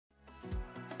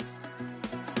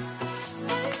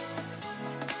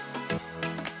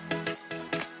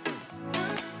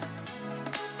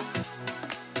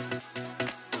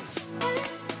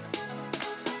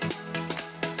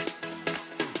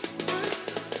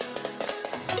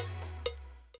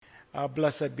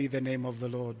Blessed be the name of the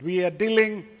Lord. We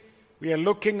are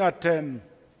looking at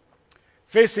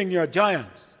facing your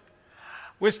giants.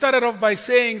 We started off by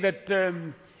saying that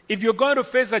if you're going to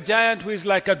face a giant who is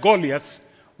like a Goliath,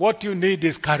 what you need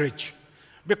is courage.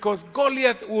 Because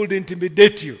Goliath would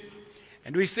intimidate you.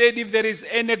 And we said if there is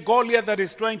any Goliath that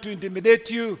is trying to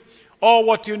intimidate you, all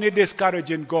what you need is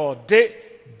courage in God.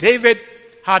 David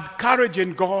had courage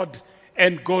in God,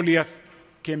 and Goliath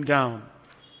came down.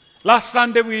 Last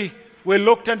Sunday we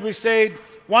looked and we said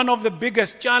one of the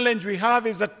biggest challenge we have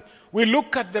is that we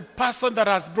look at the person that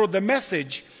has brought the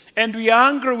message and we are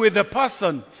angry with the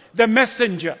person, the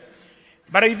messenger.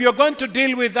 But if you're going to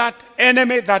deal with that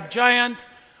enemy, that giant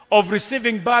of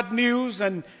receiving bad news,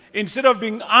 and instead of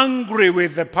being angry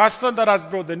with the person that has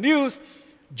brought the news,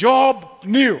 Job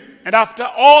knew. And after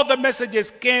all the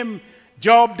messages came,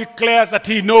 Job declares that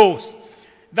he knows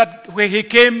that when he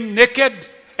came naked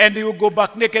and he will go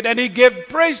back naked. And he gave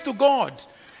praise to God.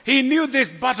 He knew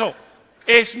this battle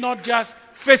is not just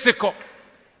physical.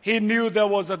 He knew there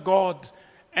was a God,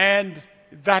 and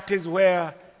that is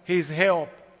where his help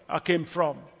came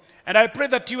from. And I pray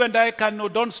that you and I can know,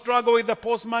 don't struggle with the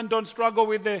postman, don't struggle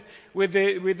with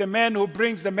the man who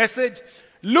brings the message.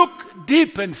 Look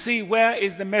deep and see where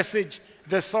is the message,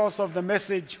 the source of the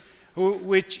message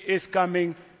which is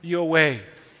coming your way.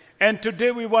 And today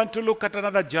we want to look at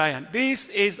another giant. This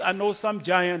is an awesome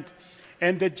giant,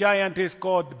 and the giant is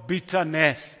called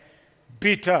bitterness.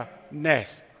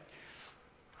 Bitterness.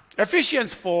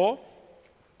 Ephesians 4,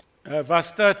 verse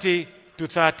 30 to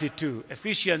 32.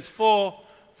 Ephesians 4,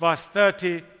 verse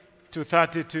 30 to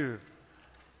 32.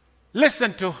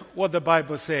 Listen to what the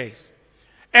Bible says.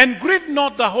 And grieve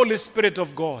not the Holy Spirit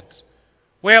of God,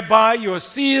 whereby you are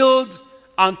sealed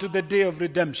unto the day of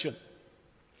redemption.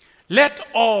 Let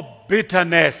all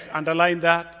bitterness, underline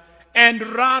that, and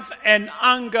wrath and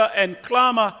anger and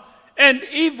clamor and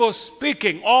evil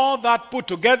speaking, all that put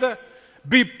together,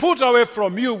 be put away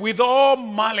from you with all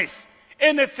malice.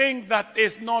 Anything that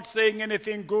is not saying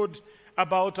anything good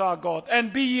about our God.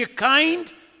 And be ye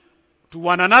kind to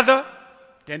one another,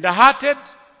 tenderhearted,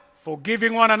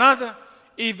 forgiving one another,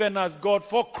 even as God,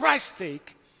 for Christ's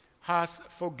sake, has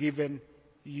forgiven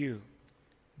you.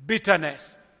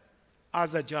 Bitterness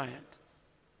as a giant.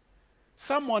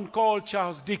 Someone called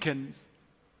Charles Dickens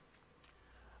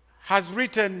has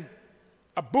written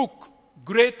a book,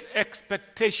 Great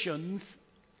Expectations.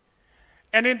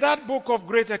 And in that book of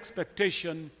Great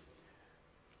Expectation,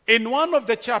 in one of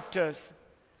the chapters,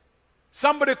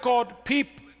 somebody called Pip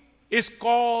is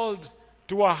called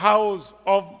to a house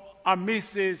of a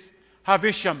Mrs.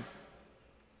 Havisham.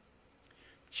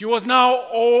 She was now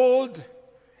old,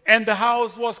 and the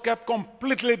house was kept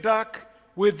completely dark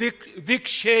with thick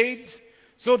shades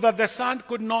so that the sun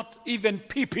could not even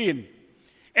peep in.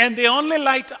 And the only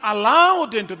light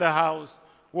allowed into the house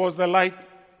was the light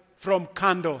from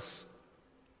candles.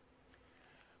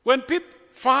 When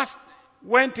Pip first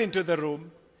went into the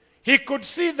room, he could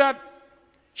see that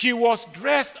she was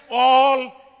dressed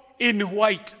all in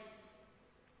white.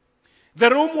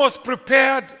 The room was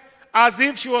prepared as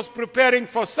if she was preparing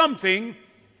for something,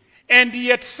 and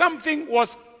yet something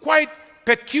was quite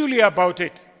peculiar about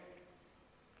it.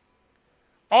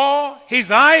 Or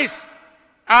his eyes,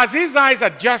 as his eyes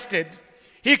adjusted,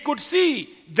 he could see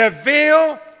the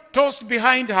veil tossed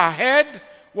behind her head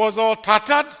was all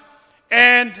tattered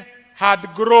and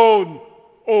had grown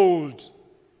old.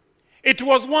 It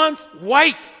was once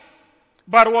white,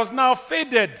 but was now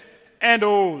faded and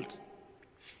old.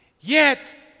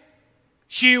 Yet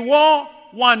she wore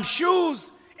one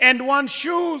shoes, and one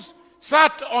shoes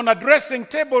sat on a dressing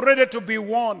table ready to be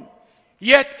worn.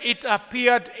 Yet it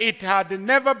appeared it had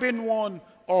never been worn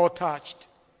or touched.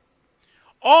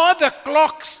 All the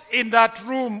clocks in that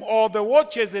room, or the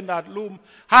watches in that room,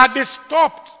 had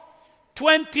stopped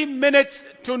 20 minutes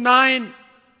to 9.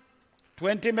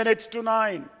 20 minutes to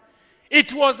 9.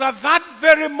 It was at that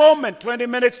very moment, 20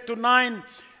 minutes to 9,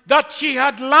 that she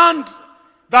had learned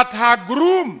that her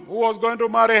groom, who was going to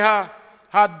marry her,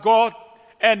 had gone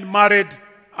and married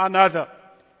another.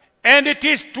 And it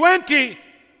is 20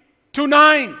 to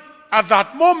 9. At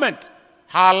that moment,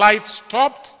 her life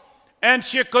stopped, and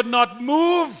she could not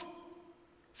move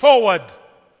forward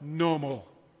no more.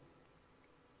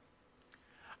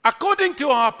 According to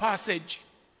our passage,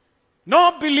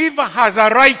 no believer has a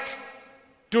right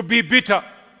to be bitter.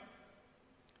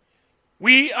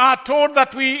 We are told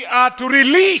that we are to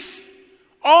release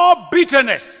all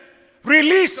bitterness.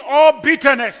 Release all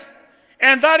bitterness.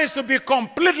 And that is to be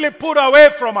completely put away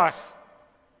from us.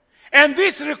 And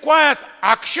this requires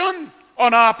action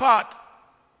on our part.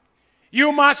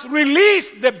 You must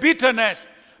release the bitterness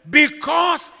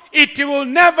because it will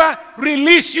never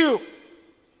release you.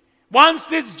 Once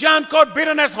this giant called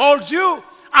bitterness holds you,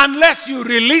 unless you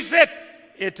release it,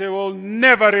 it will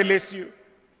never release you.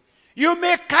 You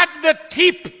may cut the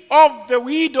tip of the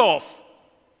weed off,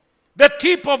 the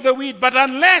tip of the weed, but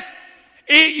unless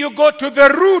you go to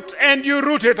the root and you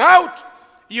root it out,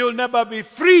 you'll never be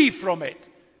free from it.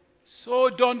 So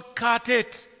don't cut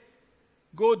it.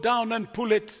 Go down and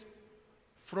pull it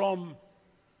from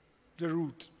the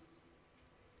root.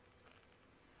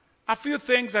 A few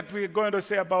things that we're going to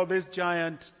say about this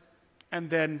giant, and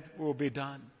then we'll be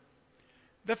done.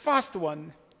 The first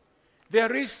one,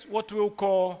 there is what we'll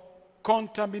call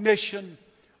contamination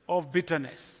of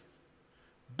bitterness.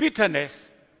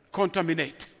 Bitterness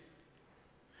contaminate.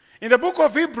 In the book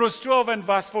of Hebrews 12 and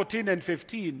verse 14 and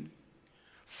 15,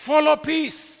 follow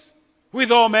peace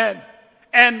with all men,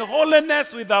 and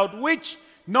holiness, without which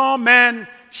no man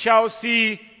shall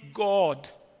see God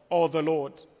or the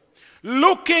Lord.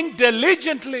 Looking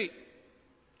diligently,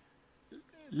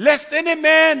 lest any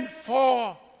man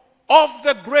fall of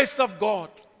the grace of God,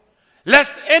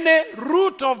 lest any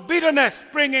root of bitterness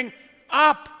springing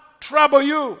up trouble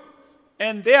you,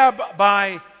 and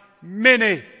thereby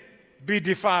many be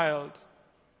defiled.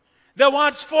 The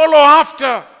words follow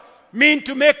after mean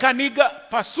to make an eager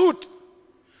pursuit,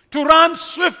 to run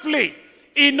swiftly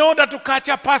in order to catch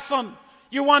a person.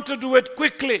 You want to do it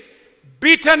quickly.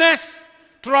 Bitterness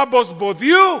troubles both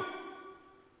you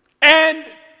and,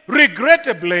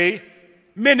 regrettably,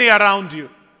 many around you.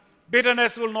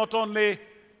 Bitterness will not only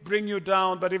bring you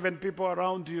down, but even people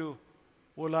around you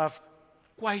will have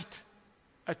quite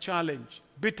a challenge.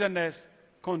 Bitterness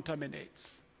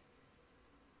contaminates.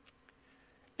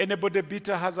 Anybody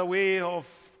bitter has a way of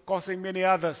causing many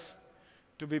others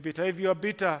to be bitter. If you are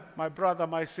bitter, my brother,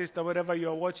 my sister, wherever you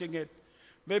are watching it,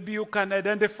 maybe you can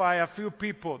identify a few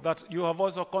people that you have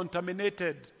also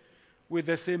contaminated with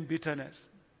the same bitterness.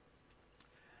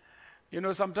 You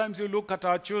know, sometimes you look at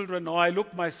our children, or I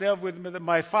look myself with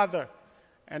my father,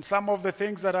 and some of the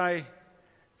things that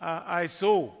I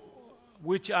saw,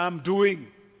 which I'm doing,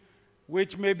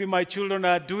 which maybe my children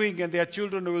are doing and their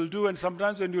children will do. And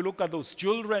sometimes when you look at those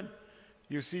children,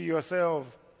 you see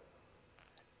yourself.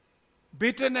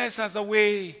 Bitterness has a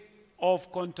way of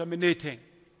contaminating.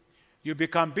 You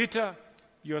become bitter,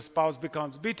 your spouse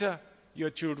becomes bitter, your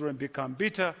children become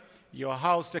bitter, your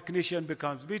house technician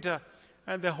becomes bitter,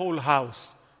 and the whole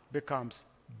house becomes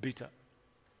bitter.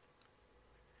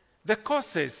 The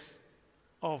causes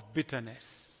of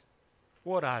bitterness,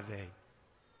 what are they?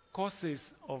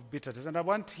 Causes of bitterness. And I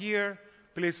want here,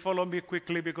 please follow me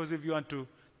quickly, because if you want to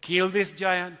kill this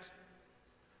giant,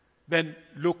 then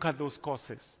look at those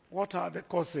causes. What are the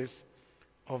causes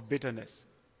of bitterness?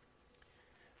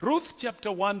 Ruth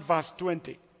chapter 1 verse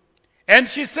 20. And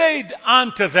she said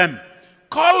unto them,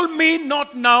 call me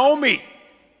not Naomi,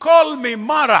 call me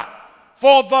Mara,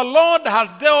 for the Lord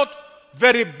hath dealt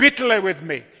very bitterly with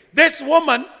me. This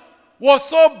woman was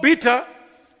so bitter,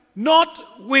 not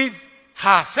with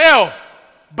herself,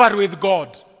 but with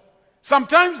God.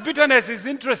 Sometimes bitterness is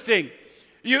interesting.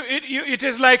 It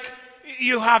is like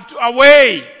you have to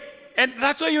away. And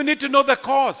that's why you need to know the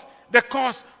cause. The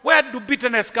cause, where do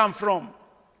bitterness come from?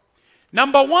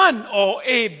 Number one, or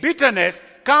A, bitterness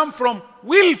come from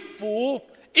willful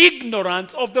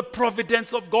ignorance of the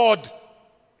providence of God.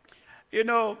 You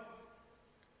know,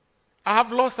 I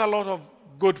have lost a lot of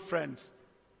good friends.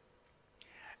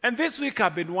 And this week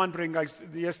I've been wondering,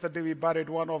 yesterday we buried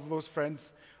one of those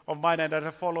friends of mine, and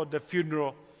I followed the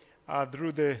funeral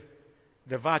through the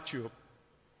virtue.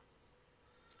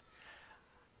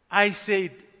 I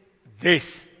said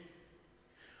this: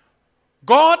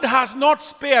 God has not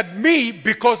spared me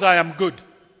because I am good.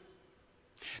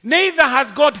 Neither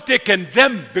has God taken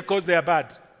them because they are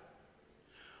bad.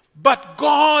 But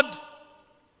God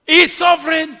is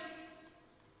sovereign.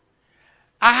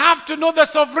 I have to know the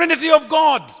sovereignty of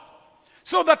God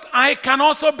so that I can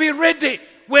also be ready.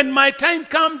 When my time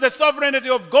comes, the sovereignty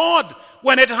of God,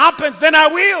 when it happens, then I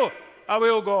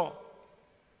will go.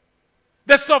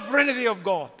 The sovereignty of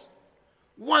God.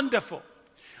 Wonderful.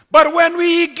 But when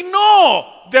we ignore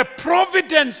the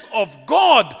providence of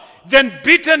God, then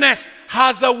bitterness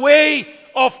has a way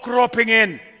of cropping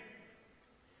in.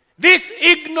 This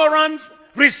ignorance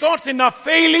results in a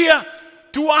failure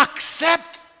to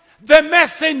accept the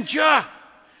messenger,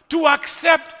 to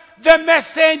accept the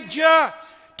messenger,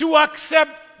 to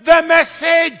accept the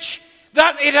message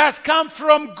that it has come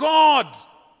from God,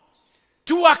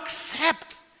 to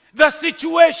accept the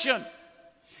situation.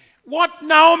 What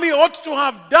Naomi ought to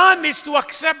have done is to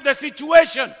accept the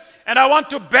situation. And I want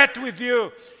to bet with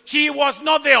you, she was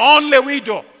not the only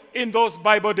widow in those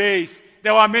Bible days.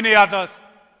 There were many others.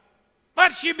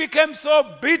 But she became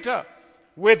so bitter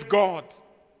with God.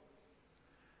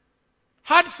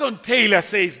 Hudson Taylor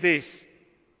says this: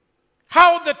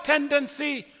 how the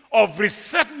tendency of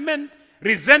resentment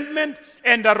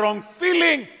and a wrong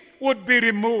feeling would be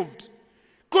removed.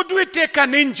 Could we take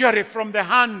an injury from the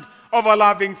hand of a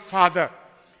loving Father,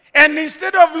 and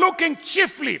instead of looking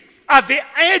chiefly at the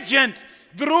agent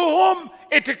through whom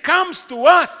it comes to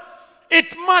us,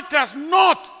 it matters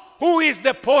not who is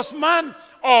the postman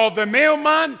or the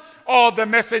mailman or the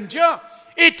messenger.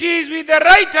 It is with the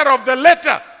writer of the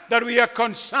letter that we are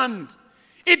concerned.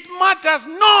 It matters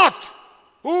not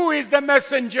who is the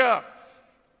messenger.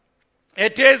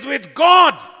 It is with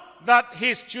God that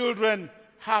his children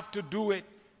have to do it.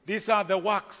 These are the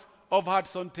works of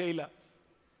Hudson Taylor.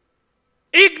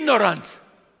 Ignorance.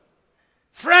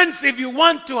 Friends, if you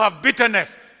want to have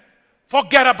bitterness,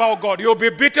 forget about God. You'll be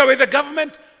bitter with the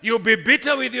government. You'll be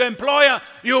bitter with your employer.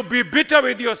 You'll be bitter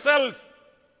with yourself.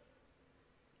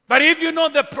 But if you know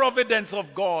the providence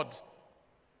of God,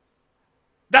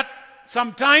 that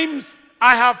sometimes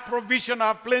I have provision, I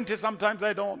have plenty, sometimes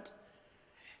I don't.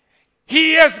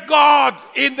 He is God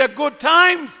in the good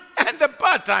times and the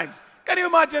bad times. Can you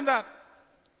imagine that?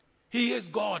 He is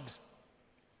God.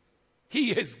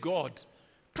 He is God.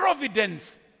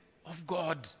 Providence of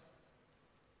God.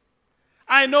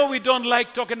 I know we don't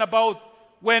like talking about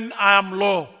when I am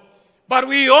low, but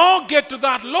we all get to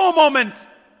that low moment,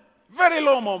 very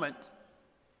low moment.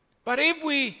 But if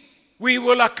we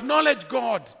will acknowledge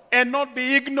God and not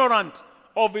be ignorant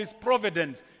of his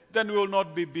providence, then we will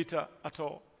not be bitter at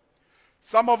all.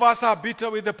 Some of us are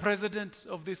bitter with the president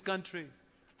of this country.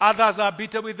 Others are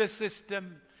bitter with the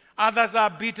system. Others are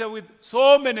bitter with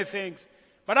so many things.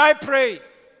 But I pray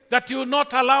that you will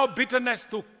not allow bitterness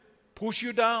to push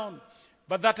you down,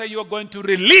 but that you are going to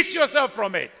release yourself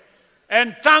from it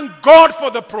and thank God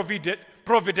for the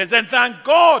providence, and thank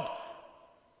God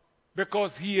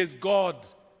because he is God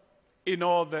in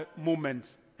all the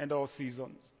moments and all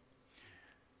seasons.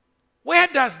 Where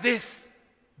does this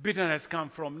bitterness come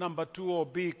from? Number two, or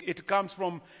big, it comes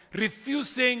from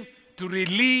refusing to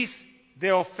release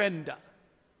the offender.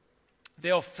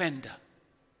 The offender.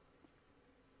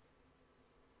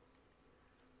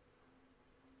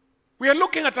 We are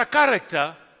looking at a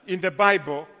character in the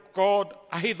Bible called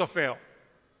Ahithophel.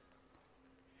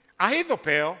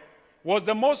 Ahithophel was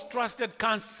the most trusted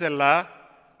counselor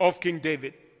of King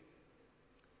David.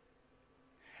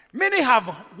 Many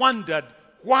have wondered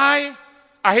why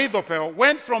Ahithophel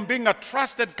went from being a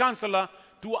trusted counselor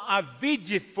to a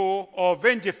vengeful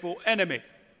enemy.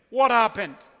 What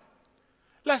happened?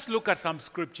 Let's look at some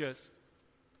scriptures.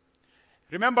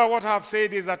 Remember what I've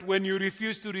said is that when you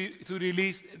refuse to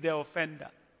release the offender.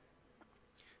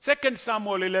 2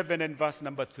 Samuel 11 and verse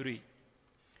number 3.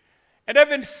 And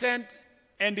David sent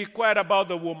and inquired about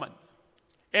the woman.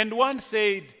 And one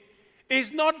said,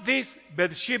 is not this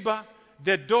Bathsheba,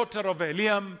 the daughter of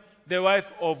Eliam, the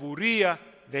wife of Uriah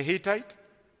the Hittite?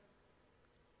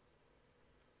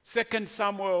 2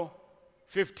 Samuel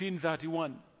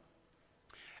 15:31.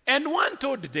 And one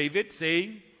told David,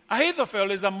 saying,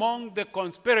 Ahithophel is among the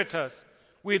conspirators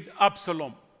with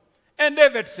Absalom. And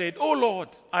David said, O Lord,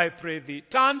 I pray thee,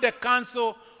 turn the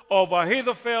counsel of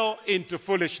Ahithophel into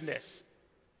foolishness.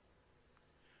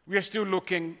 We are still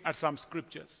looking at some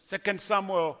scriptures. 2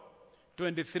 Samuel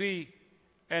 23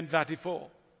 and 34.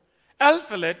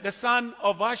 Elphalet, the son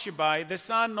of Ashibai, the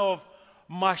son of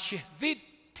Mashithite,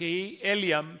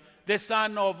 Eliam, the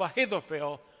son of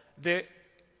Ahithophel, the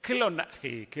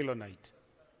Kilonite.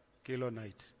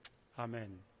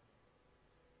 Amen.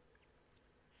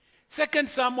 2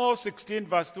 Samuel 16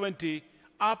 verse 20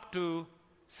 up to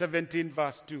 17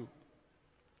 verse 2.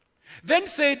 Then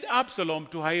said Absalom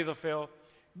to Ahithophel,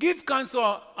 give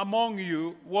counsel among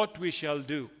you what we shall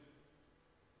do.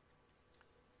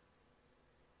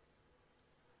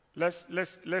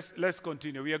 Let's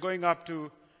continue. We are going up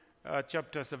to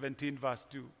chapter 17 verse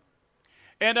 2.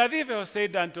 And Ahithophel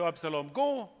said unto Absalom,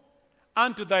 go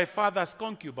unto thy father's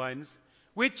concubines,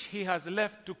 which he has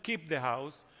left to keep the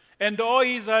house, and all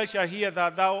Israel shall hear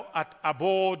that thou art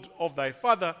abode of thy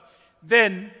father.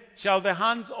 Then shall the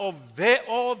hands of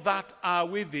all that are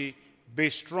with thee be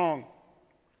strong.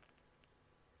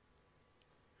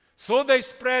 So they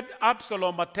spread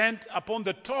Absalom a tent upon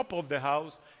the top of the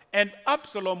house, and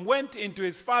Absalom went into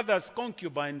his father's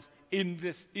concubines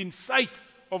in sight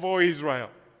of all Israel.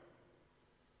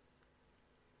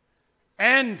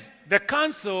 And the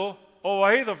counsel of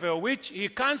Ahithophel, which he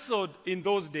counseled in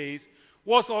those days,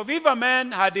 was of if a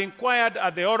man had inquired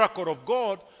at the oracle of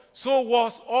God, so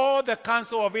was all the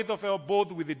counsel of Ahithophel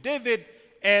both with David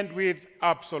and with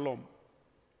Absalom.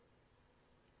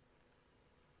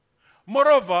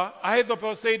 Moreover,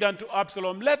 Ahithophel said unto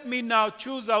Absalom, let me now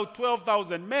choose out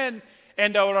 12,000 men,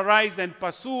 and I will arise and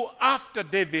pursue after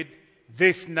David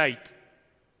this night.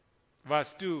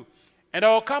 Verse 2. And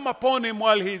I will come upon him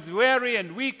while he is weary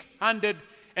and weak-handed,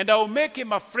 and I will make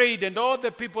him afraid, and all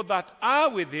the people that are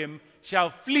with him shall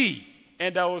flee,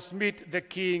 and I will smite the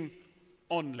king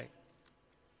only.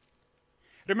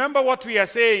 Remember what we are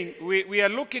saying. We are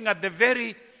looking at the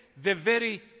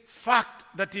very fact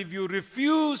that if you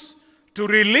refuse to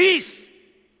release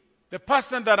the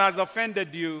person that has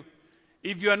offended you,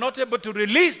 if you are not able to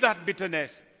release that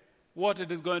bitterness, what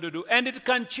it is going to do. And it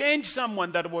can change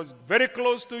someone that was very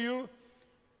close to you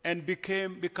and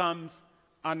becomes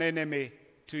an enemy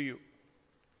to you.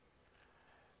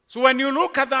 So when you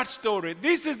look at that story,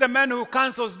 this is the man who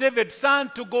counsels David's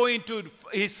son to go into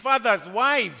his father's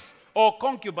wives or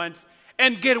concubines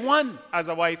and get one as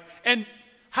a wife and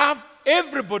have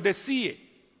everybody see it.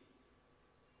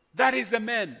 That is the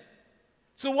man.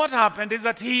 So what happened is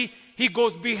that he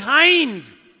goes behind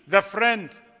the friend.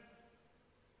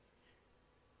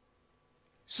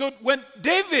 So when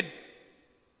David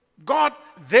got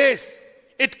this,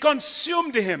 it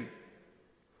consumed him.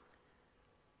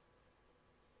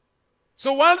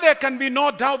 So while there can be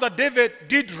no doubt that David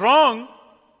did wrong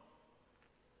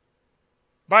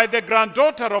by the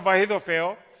granddaughter of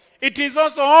Ahithophel, it is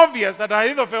also obvious that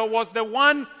Ahithophel was the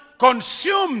one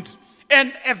consumed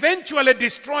and eventually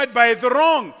destroyed by the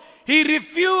wrong. He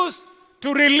refused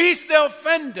to release the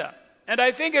offender. And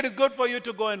I think it is good for you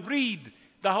to go and read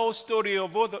the whole story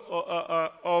of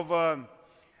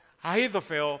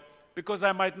Ahithophel, because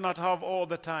I might not have all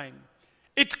the time.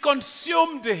 It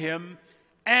consumed him,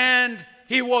 and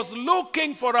he was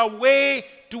looking for a way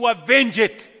to avenge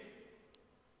it.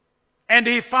 And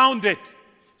he found it.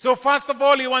 So first of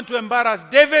all, he wants to embarrass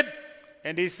David,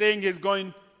 and he's saying he's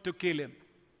going to kill him.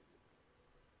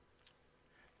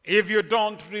 If you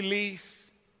don't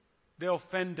release the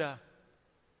offender,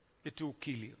 it will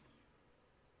kill you.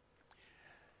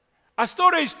 A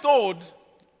story is told,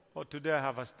 or today I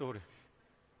have a story.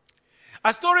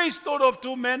 A story is told of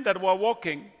two men that were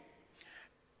walking,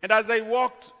 and as they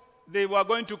walked, they were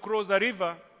going to cross a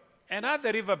river, and at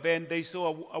the river bend, they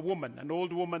saw a woman, an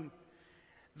old woman,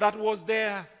 that was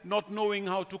there not knowing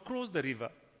how to cross the river.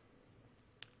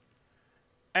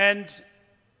 And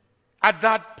at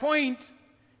that point,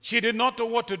 she did not know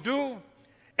what to do,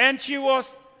 and she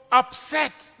was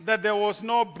upset that there was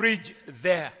no bridge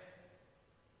there.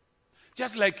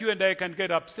 Just like you and I can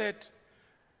get upset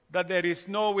that there is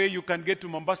no way you can get to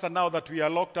Mombasa now that we are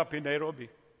locked up in Nairobi.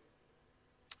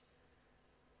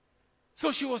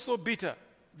 So she was so bitter.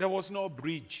 There was no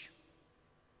bridge.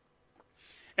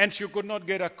 And she could not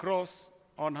get across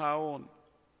on her own.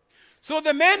 So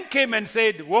the man came and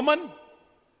said, woman,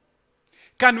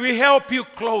 can we help you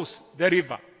cross the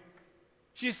river?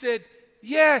 She said,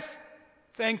 yes,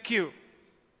 thank you.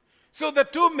 So the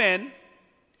two men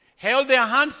held their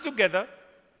hands together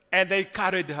and they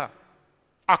carried her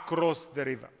across the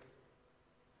river.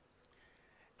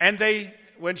 And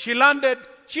when she landed,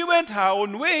 she went her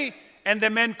own way, and the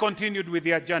men continued with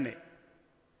their journey.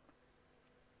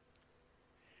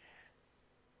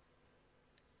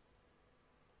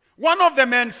 One of the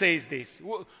men says this.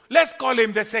 Let's call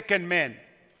him the second man.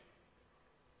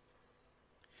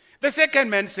 The second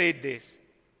man said this.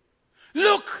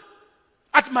 Look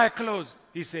at my clothes,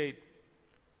 he said.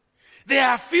 They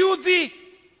are filthy,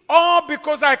 all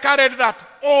because I carried that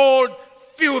old,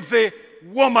 filthy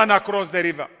woman across the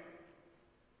river.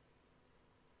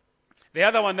 The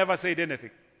other one never said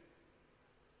anything.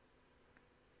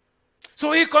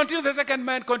 So he continued, the second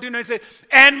man continued and said,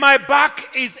 and my back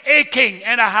is aching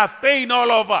and I have pain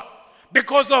all over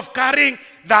because of carrying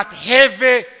that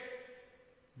heavy,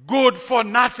 good for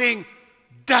nothing,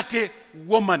 dirty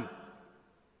woman.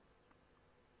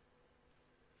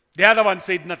 The other one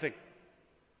said nothing.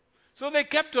 So they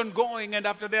kept on going, and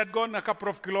after they had gone a couple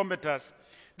of kilometers,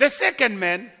 the second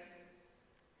man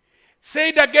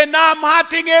said again, now I'm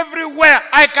hurting everywhere.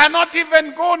 I cannot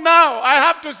even go now. I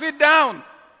have to sit down.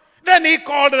 Then he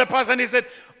called the person. He said,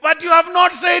 but you have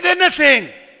not said anything.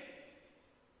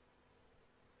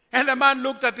 And the man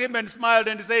looked at him and smiled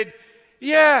and said,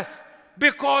 yes,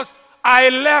 because I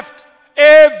left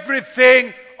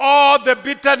everything, all the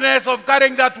bitterness of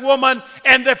carrying that woman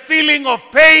and the feeling of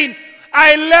pain.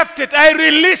 I left it. I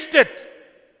released it.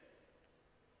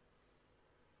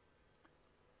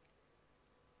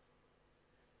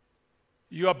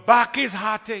 Your back is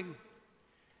hurting.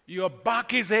 Your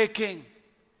back is aching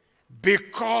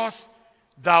because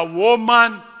the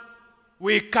woman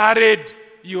we carried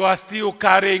you are still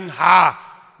carrying her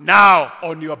now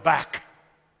on your back.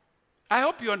 I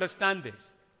hope you understand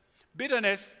this.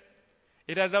 Bitterness,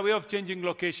 it has a way of changing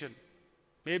location.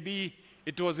 Maybe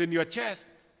it was in your chest,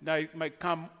 now it might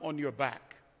come on your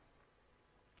back.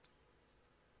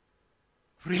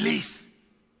 Release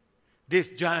this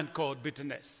giant called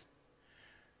bitterness.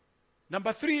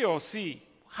 Number 3, or C,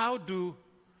 how do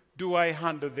I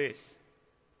handle this?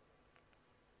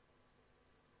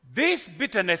 This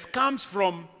bitterness comes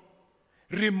from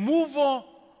removal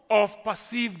of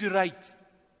perceived rights.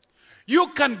 You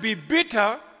can be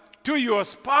bitter to your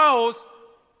spouse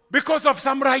because of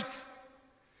some rights.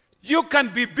 You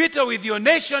can be bitter with your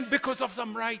nation because of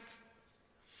some rights.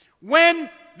 When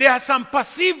there are some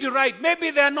perceived right, maybe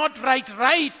they are not right,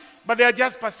 but they are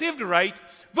just perceived right,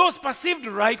 those perceived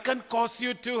right can cause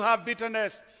you to have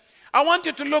bitterness. I want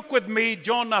you to look with me,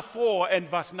 Jonah 4 and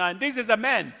verse 9. This is a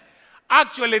man.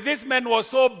 Actually, this man was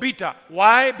so bitter.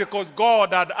 Why? Because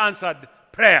God had answered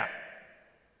prayer.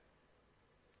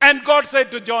 And God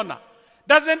said to Jonah,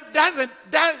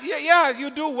 yes, you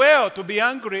do well to be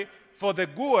angry for the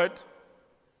good.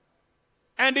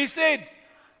 And he said,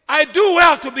 I do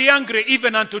well to be angry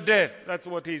even unto death. That's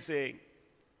what he's saying.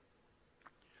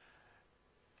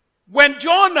 When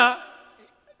Jonah,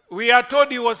 we are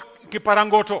told he was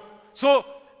kiparangoto. So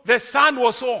the sun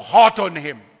was so hot on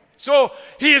him. So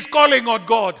he is calling on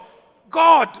God.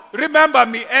 God, remember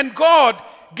me. And God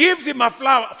gives him a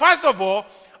flower. First of all,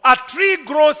 a tree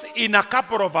grows in a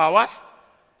couple of hours.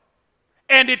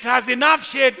 And it has enough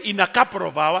shade in a couple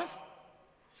of hours.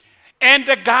 And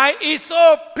the guy is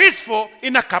so peaceful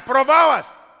in a couple of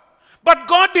hours. But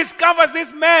God discovers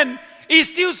this man is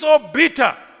still so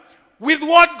bitter with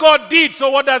what God did. So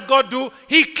what does God do?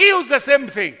 He kills the same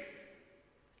thing.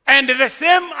 And in the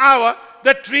same hour,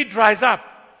 the tree dries up.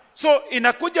 So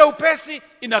inakuja upesi,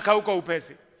 inakauka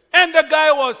upesi. And the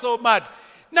guy was so mad.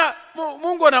 Na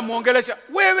Mungu anamuongelesha,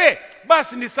 wewe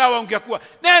basi ni sawa ungekuwa.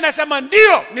 Naye anasema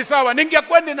ndio ni sawa,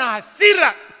 ningekuwa nina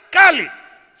hasira kali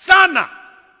sana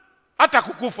hata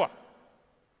kukufa.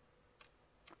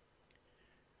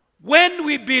 When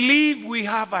we believe we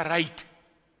have a right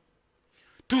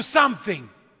to something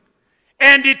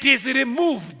and it is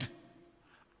removed,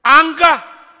 anger,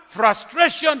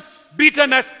 frustration,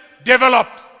 bitterness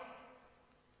developed.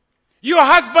 Your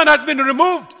husband has been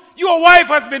removed. Your wife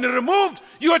has been removed.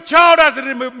 Your child has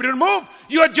been removed.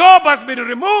 Your job has been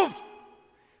removed.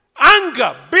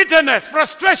 Anger, bitterness,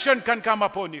 frustration can come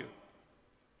upon you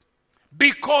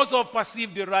because of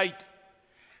perceived right.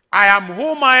 I am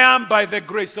whom I am by the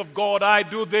grace of God. I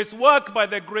do this work by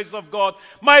the grace of God.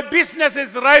 My business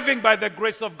is thriving by the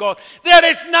grace of God. There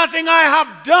is nothing I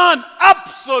have done.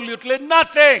 Absolutely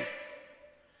nothing.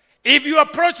 If you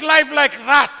approach life like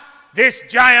that, this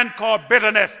giant called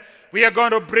bitterness, we are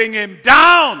going to bring him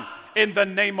down in the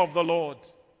name of the Lord.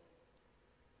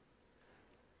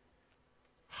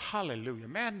 Hallelujah.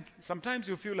 Man, sometimes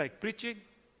you feel like preaching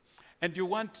and you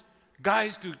want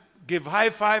guys to give high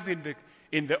five in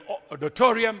the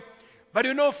auditorium. But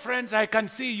you know, friends, I can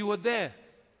see you are there.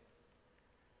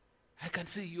 I can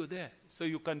see you there. So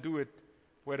you can do it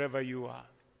wherever you are.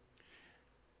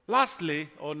 Lastly,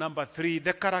 or number 3,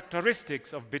 the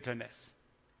characteristics of bitterness.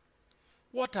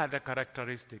 What are the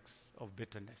characteristics of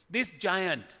bitterness? This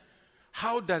giant,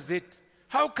 how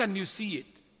can you see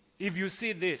it? If you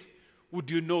see this, would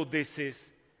you know this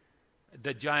is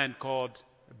the giant called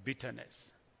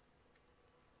bitterness?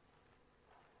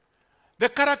 The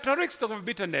characteristics of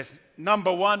bitterness,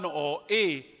 number 1 or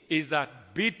A, is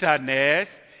that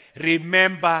bitterness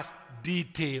remembers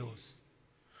details.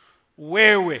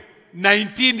 Wewe,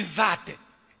 1930,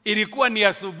 ilikuwa ni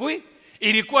asubuhi,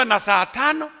 ilikuwa na saa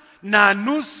 5, na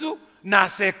nusu, na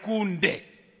sekunde,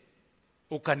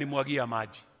 ukanimwagia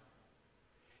maji.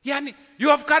 Yani, you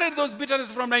have carried those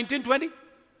bitterness from 1920,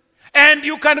 and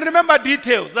you can remember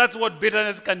details. That's what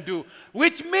bitterness can do.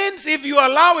 Which means if you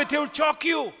allow it, it will choke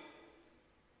you.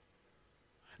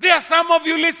 There are some of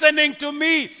you listening to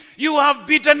me. You have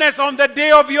bitterness on the day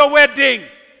of your wedding.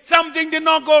 Something did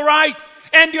not go right.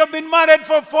 And you've been married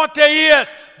for 40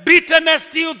 years. Bitterness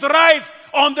still thrives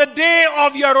on the day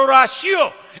of your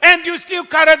orashio. And you still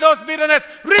carry those bitterness.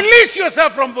 Release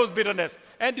yourself from those bitterness.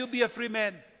 And you'll be a free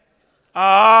man.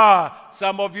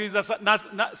 Some of you is a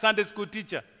Sunday school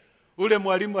teacher. Ule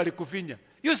mwalimu alikufinya.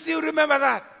 You still remember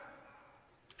that.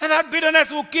 And that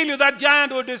bitterness will kill you. That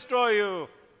giant will destroy you.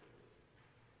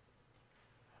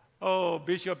 Oh,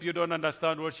 Bishop, you don't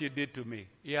understand what she did to me.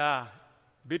 Yeah,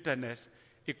 bitterness,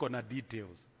 iko na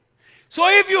details. So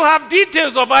if you have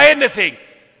details of anything,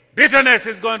 bitterness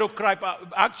is going to creep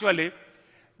up. Actually,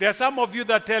 there are some of you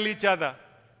that tell each other,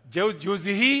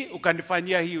 Juzi hii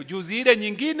ukanifanyia hii, juzi ile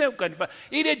nyingine ukanifanyia,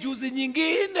 ile juzi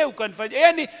nyingine ukanifanyia.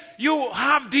 Yani you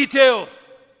have details.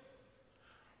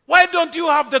 Why don't you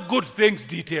have the good things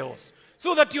details?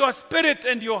 So that your spirit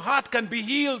and your heart can be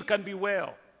healed, can be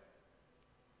well.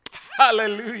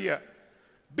 Hallelujah.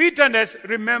 Bitterness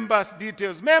remembers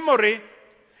details. Memory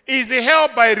is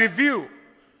helped by review.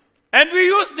 And we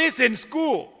use this in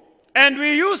school. And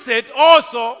we use it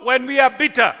also when we are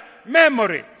bitter.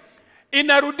 Memory.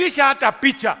 Inarudisha hata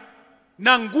picha.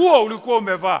 Na nguo ulikuwa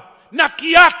umevaa. Na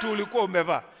kiatu ulikuwa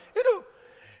umevaa.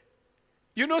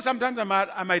 You know, sometimes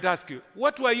I might ask you,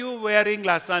 what were you wearing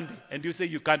last Sunday? And you say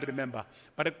you can't remember.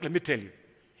 But let me tell you,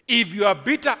 if you are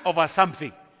bitter over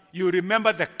something, you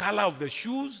remember the color of the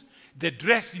shoes, the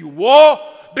dress you wore,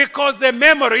 because your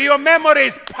memory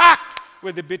is packed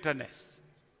with the bitterness.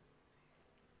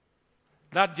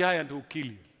 That giant will kill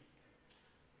you.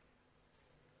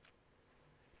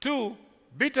 2,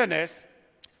 bitterness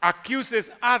accuses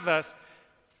others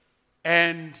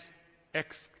and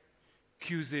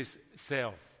excuses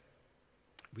self.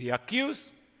 We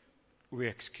accuse, we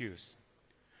excuse.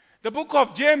 The book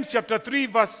of James chapter 3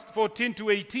 verse 14 to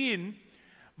 18,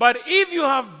 but if you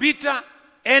have bitter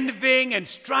envying and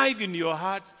strife in your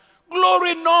hearts,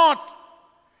 glory not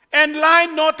and lie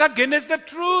not against the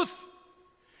truth.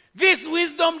 This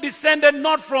wisdom descended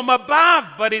not from above,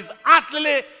 but is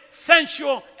earthly,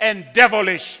 sensual, and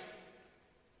devilish.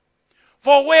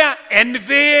 For where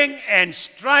envying and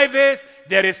strife is,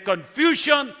 there is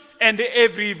confusion and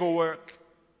every evil work.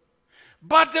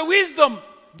 But the wisdom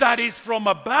that is from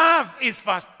above is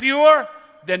first pure,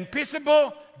 then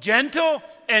peaceable, gentle,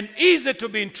 and easy to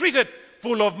be entreated,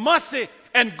 full of mercy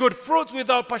and good fruits,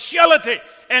 without partiality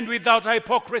and without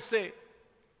hypocrisy.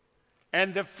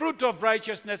 And the fruit of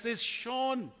righteousness is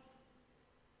shown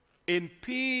in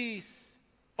peace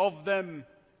of them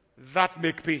that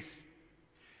make peace.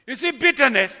 You see,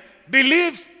 bitterness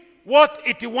believes what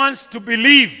it wants to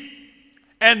believe.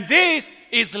 And this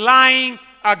is lying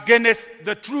against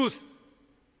the truth.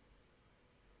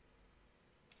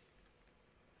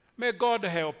 May God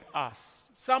help us.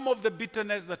 Some of the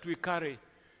bitterness that we carry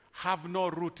have no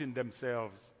root in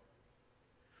themselves.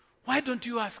 Why don't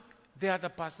you ask the other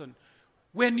person,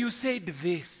 when you said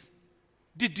this,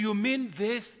 did you mean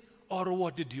this or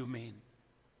what did you mean?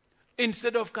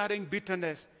 Instead of carrying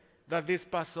bitterness that this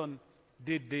person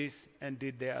did this and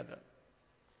did the other.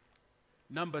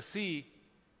 Number C,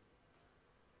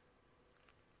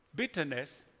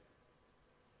 bitterness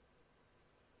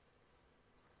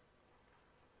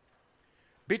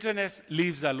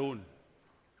lives alone.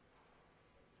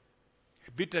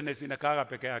 Bitterness inakaaga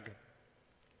peke yake.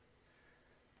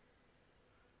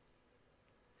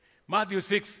 Matthew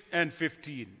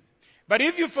 6:15. But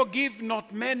if you forgive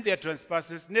not men their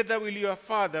trespasses, neither will your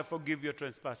Father forgive your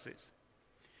trespasses.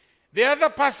 The other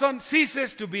person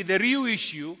ceases to be the real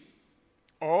issue.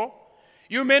 Or,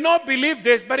 you may not believe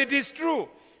this, but it is true.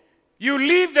 You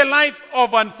live the life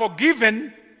of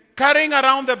unforgiven, carrying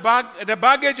around the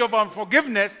baggage of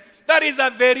unforgiveness. That is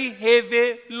a very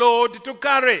heavy load to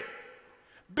carry.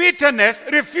 Bitterness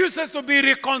refuses to be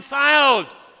reconciled,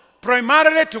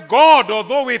 primarily to God,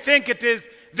 although we think it is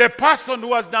the person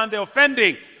who has done the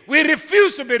offending. We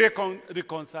refuse to be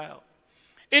reconciled.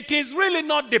 It is really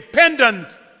not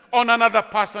dependent on another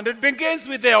person. It begins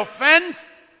with the offense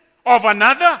of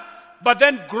another, but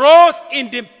then grows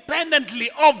independently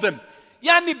of them.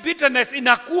 Yani bitterness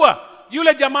inakuwa,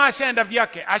 yule jamaa ashaenda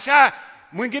vyake,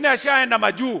 mwingine ashaenda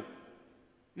majuu.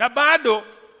 Na bado,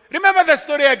 remember the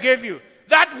story I gave you?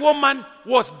 That woman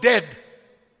was dead.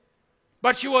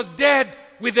 But she was dead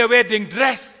with a wedding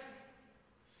dress.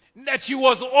 That she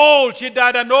was old. She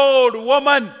died an old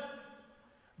woman.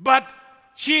 But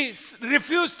she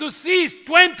refused to cease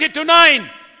 20 to 9.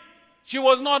 She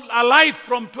was not alive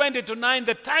from 20 to 9,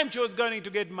 the time she was going to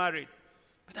get married.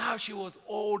 But now she was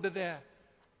old there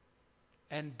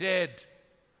and dead,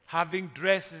 having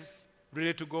dresses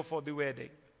ready to go for the wedding.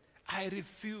 I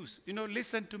refuse.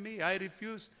 Listen to me. I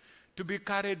refuse to be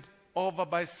carried over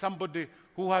by somebody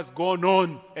who has gone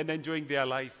on and enjoying their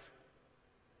life.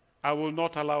 I will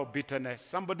not allow bitterness.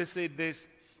 Somebody said this.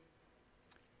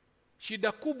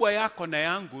 Shida kubwa yako na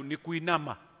yangu ni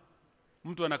kuinama.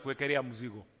 Mtu anakuwekelea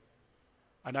mzigo.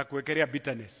 Anakuwekelea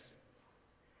bitterness.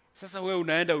 Sasa wewe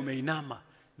unaenda umeinama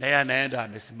na yeye anaenda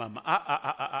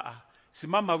amesimama.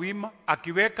 Simama wima,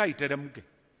 akiweka iteremke.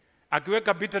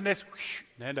 Akiweka bitterness,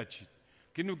 naenda chini.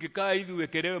 Lakini ukikaa hivi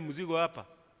uwekelewe mzigo hapa,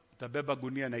 utabeba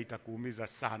gunia na itakuumiza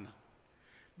sana.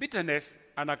 Bitterness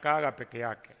anakaaga peke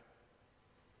yake.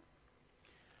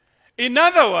 In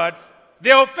other words,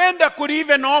 the offender could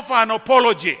even offer an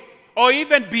apology or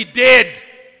even be dead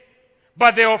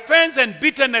But the offense and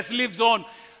bitterness lives on.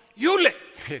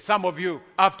 Some of you,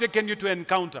 I've taken you to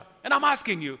encounter. And I'm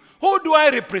asking you, who do I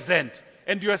represent?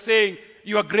 And you are saying,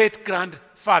 your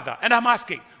great-grandfather. And I'm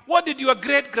asking, what did your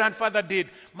great-grandfather did?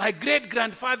 My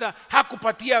great-grandfather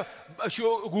hakupatia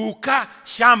guka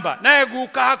shamba. Naye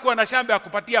guka hakuwa na shamba ya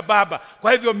kupatia baba.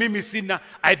 Kwa hivyo mimi sina.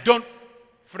 I don't.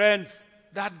 Friends,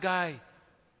 that guy,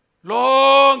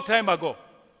 long time ago,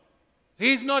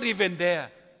 he's not even there.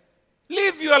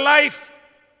 Live your life.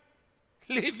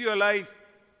 Live your life.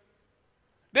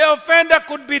 The offender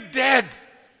could be dead.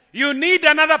 You need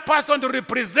another person to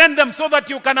represent them so that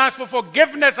you can ask for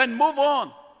forgiveness and move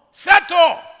on.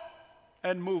 Settle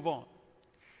and move on.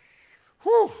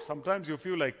 Whew, sometimes you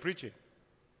feel like preaching.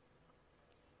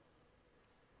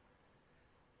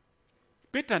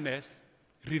 Bitterness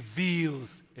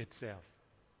reveals itself.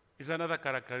 It's another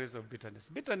characteristic of bitterness.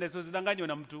 Bitterness usidanganywe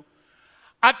na mtu.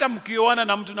 Hata mkioana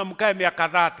na mtu na mkae miaka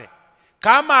 30.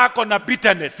 Kama ako na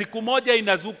bitterness, siku moja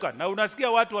inazuka. Na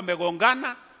unasikia watu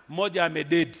wamegongana, mmoja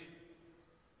amededi.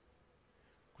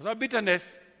 Kwa sababu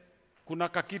bitterness, kuna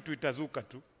kakitu itazuka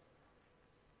tu.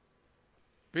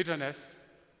 Bitterness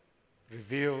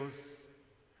reveals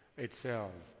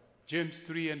itself. James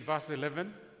 3 and verse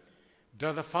 11.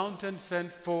 Does the fountain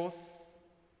send forth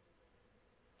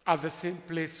at the same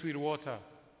place sweet water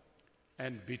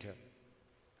and bitter?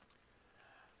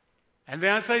 And the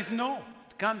answer is no.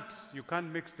 It can't. You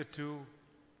can't mix the two.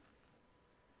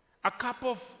 A cup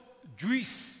of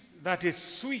juice that is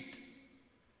sweet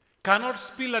cannot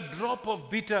spill a drop of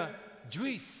bitter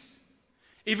juice.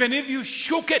 Even if you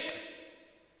shook it,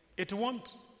 it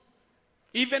won't.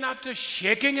 Even after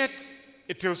shaking it,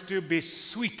 it will still be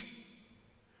sweet.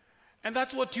 And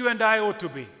that's what you and I ought to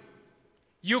be.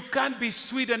 You can't be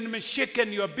sweet and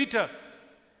shaken, you're bitter.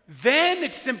 Then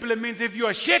it simply means if you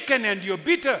are shaken and you're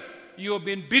bitter, you've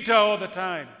been bitter all the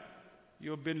time.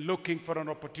 You've been looking for an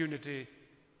opportunity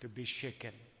to be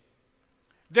shaken.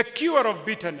 The cure of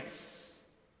bitterness.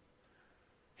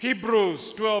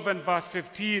 Hebrews 12 and verse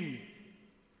 15.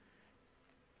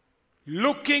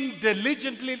 Looking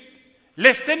diligently,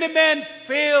 lest any man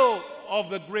fail of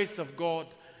the grace of God,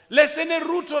 lest any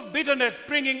root of bitterness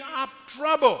springing up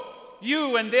trouble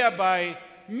you, and thereby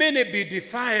many be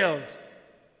defiled.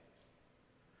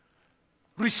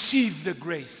 Receive the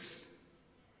grace.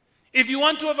 If you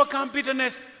want to overcome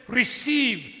bitterness,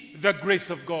 receive the grace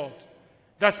of God.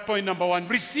 That's point number 1.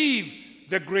 Receive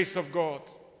the grace of God.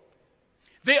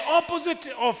 The opposite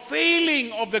of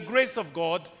failing of the grace of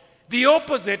God, the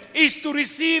opposite is to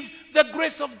receive the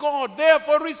grace of God.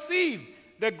 Therefore, receive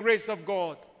the grace of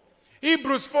God.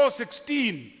 Hebrews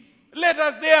 4:16. Let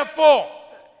us therefore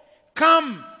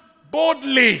come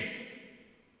boldly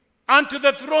unto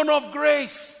the throne of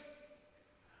grace.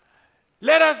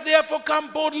 Let us therefore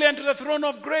come boldly unto the throne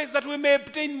of grace that we may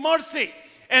obtain mercy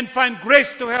and find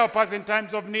grace to help us in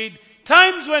times of need.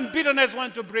 Times when bitterness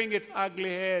wants to bring its ugly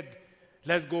head.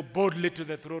 Let's go boldly to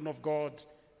the throne of God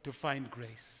to find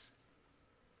grace.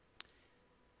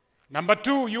 Number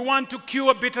 2, you want to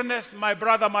cure bitterness, my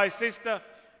brother, my sister.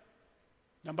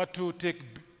 Number 2, take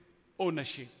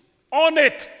ownership. Own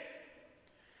it.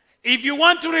 If you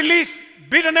want to release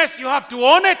bitterness, you have to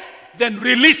own it, then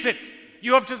release it.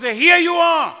 You have to say, here you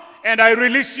are, and I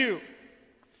release you.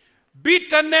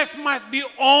 Bitterness must be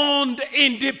owned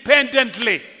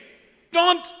independently.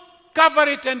 Don't cover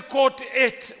it and coat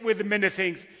it with many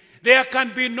things. There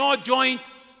can be no joint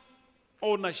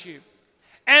ownership.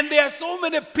 And there are so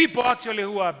many people actually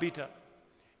who are bitter.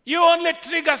 You only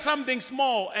trigger something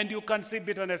small and you can see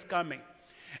bitterness coming.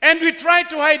 And we try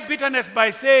to hide bitterness by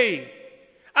saying,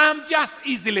 I'm just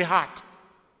easily hurt.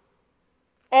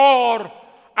 Or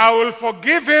I will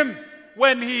forgive him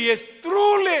when he is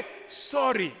truly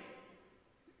sorry.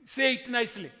 Say it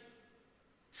nicely.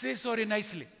 Say sorry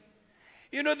nicely.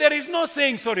 You know, there is no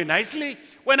saying sorry nicely.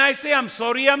 When I say I'm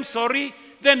sorry,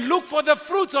 then look for the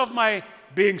fruits of my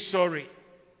being sorry.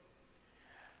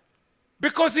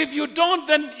 Because if you don't,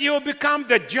 then you become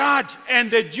the judge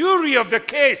and the jury of the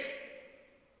case.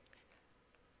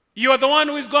 You are the one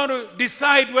who is going to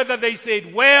decide whether they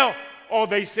said well or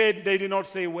they said they did not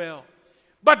say well.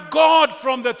 But God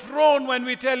from the throne, when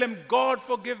we tell him, God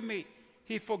forgive me,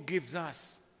 he forgives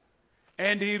us.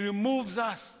 And he removes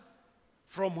us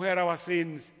from where our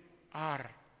sins are.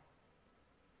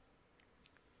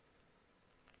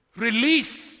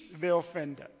 Release the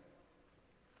offender.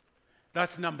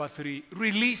 That's number 3.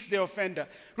 Release the offender.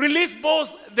 Release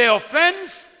both the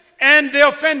offense and the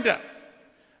offender.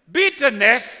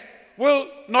 Bitterness will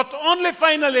not only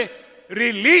finally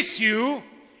release you,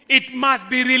 it must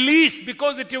be released,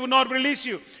 because it will not release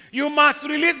you. You must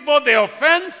release both the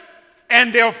offense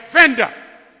and the offender.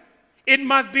 It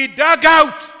must be dug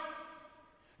out.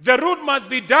 The root must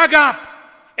be dug up,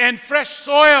 and fresh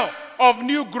soil of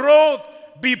new growth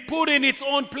be put in its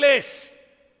own place.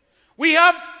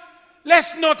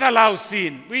 Let's not allow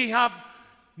sin. We have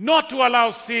not to allow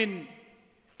sin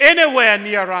anywhere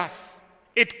near us.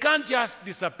 It can't just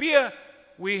disappear.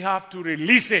 We have to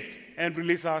release it and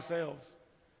release ourselves.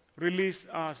 Release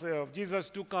ourselves. Jesus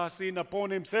took our sin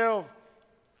upon himself.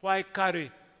 Why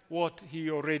carry what he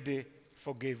already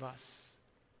forgave us?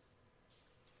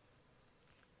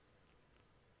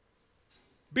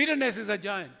 Bitterness is a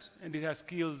giant, and it has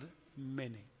killed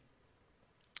many.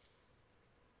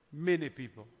 Many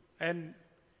people. And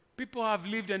people have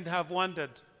lived and have wondered.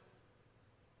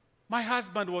 My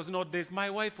husband was not this. My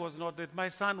wife was not this. My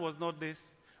son was not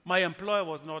this. My employer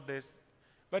was not this.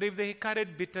 But if they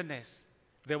carried bitterness,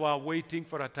 they were waiting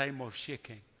for a time of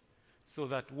shaking so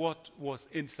that what was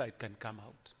inside can come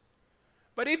out.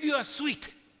 But if you are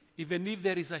sweet, even if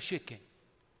there is a shaking,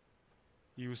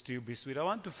 you will still be sweet. I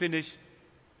want to finish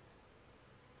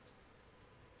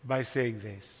by saying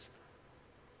this.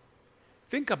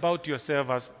 Think about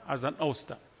yourself as an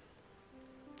oyster.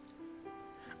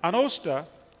 An oyster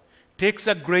takes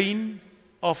a grain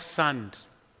of sand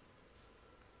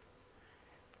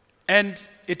and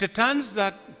it turns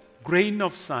that grain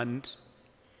of sand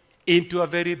into a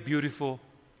very beautiful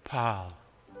pearl.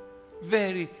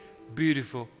 Very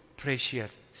beautiful,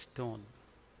 precious stone.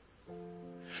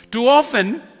 Too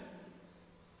often,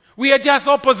 we are just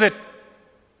opposite.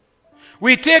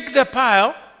 We take the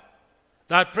pearl,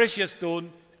 that precious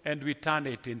stone, and we turn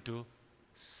it into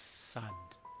sand.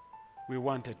 We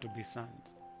want it to be sand.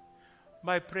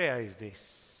 My prayer is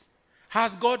this.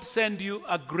 Has God sent you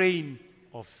a grain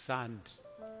of sand?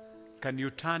 Can you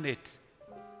turn it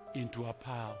into a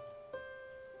pearl?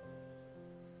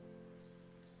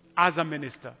 As a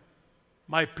minister,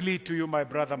 my plea to you, my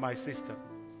brother, my sister,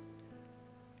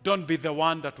 don't be the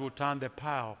one that will turn the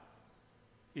pearl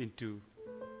into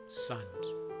sand.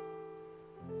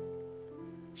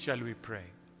 Shall we pray?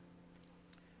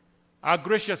 Our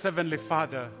gracious Heavenly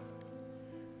Father,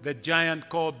 the giant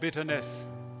called bitterness,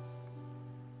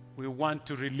 we want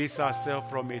to release ourselves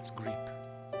from its grip.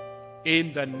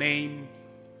 In the name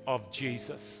of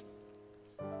Jesus.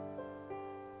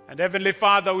 And Heavenly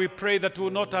Father, we pray that we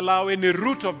will not allow any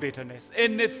root of bitterness,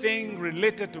 anything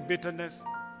related to bitterness,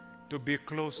 to be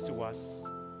close to us.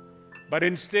 But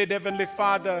instead, Heavenly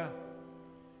Father,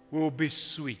 we will be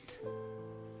sweet.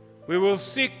 We will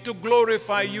seek to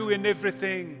glorify you in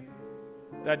everything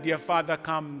that, dear Father,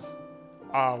 comes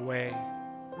our way.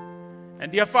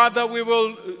 And dear Father, we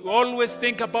will always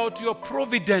think about your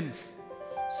providence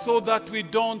so that we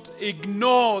don't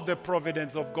ignore the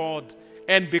providence of God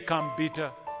and become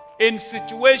bitter in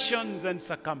situations and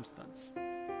circumstances.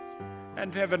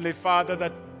 And Heavenly Father,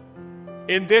 that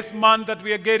in this month that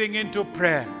we are getting into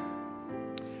prayer,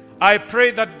 I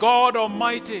pray that God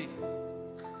Almighty,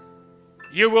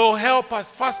 you will help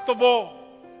us, first of all,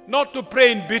 not to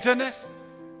pray in bitterness,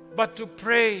 but to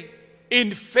pray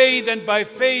in faith and by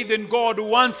faith in God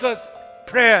who answers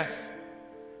prayers.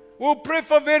 We'll pray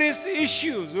for various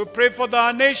issues. We'll pray for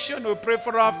our nation. We'll pray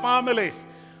for our families.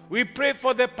 We pray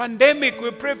for the pandemic. We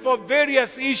pray for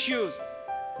various issues.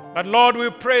 But Lord,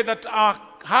 we pray that our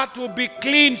heart will be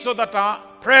clean so that our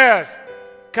prayers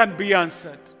can be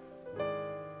answered.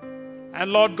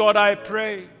 And Lord God, I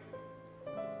pray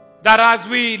that as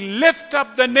we lift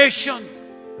up the nation,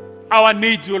 our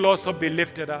needs will also be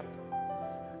lifted up.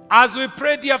 As we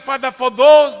pray, dear Father, for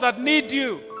those that need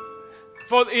you,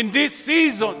 for in this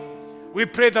season, we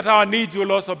pray that our needs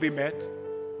will also be met.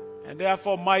 And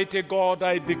therefore, mighty God,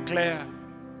 I declare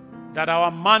that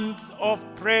our month of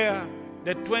prayer,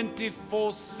 the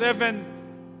 24/7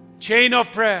 chain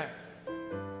of prayer,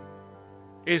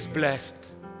 is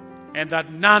blessed. And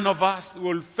that none of us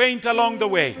will faint along the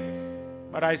way.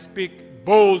 But I speak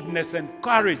boldness and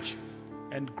courage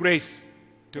and grace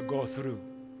to go through.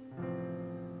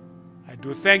 I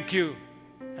do thank you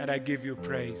and I give you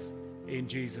praise in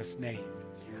Jesus' name.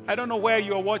 I don't know where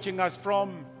you're watching us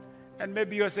from, and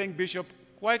maybe you're saying, Bishop,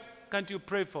 why can't you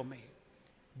pray for me?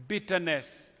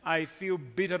 Bitterness. I feel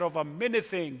bitter over many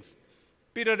things.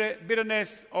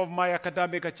 Bitterness of my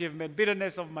academic achievement,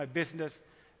 bitterness of my business,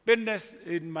 bitterness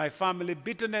in my family,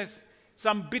 bitterness.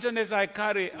 Some bitterness I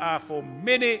carry are for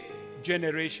many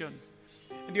generations.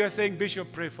 And you are saying,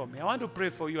 Bishop, pray for me. I want to pray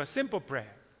for you a simple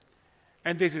prayer.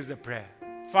 And this is the prayer.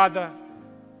 Father,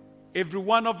 every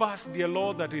one of us, dear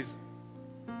Lord, that is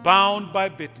bound by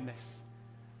bitterness,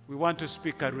 we want to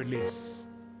speak a release.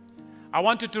 I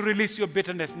want you to release your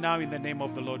bitterness now in the name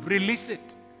of the Lord. Release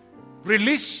it.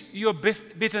 Release your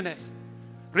bitterness.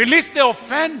 Release the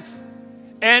offense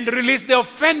and release the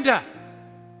offender.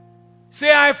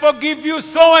 Say, I forgive you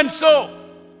so and so,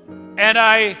 and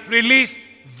I release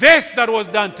this that was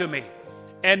done to me.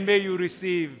 And may you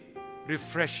receive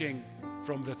refreshing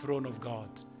from the throne of God.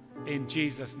 In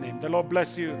Jesus' name. The Lord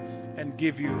bless you and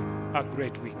give you a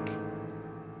great week.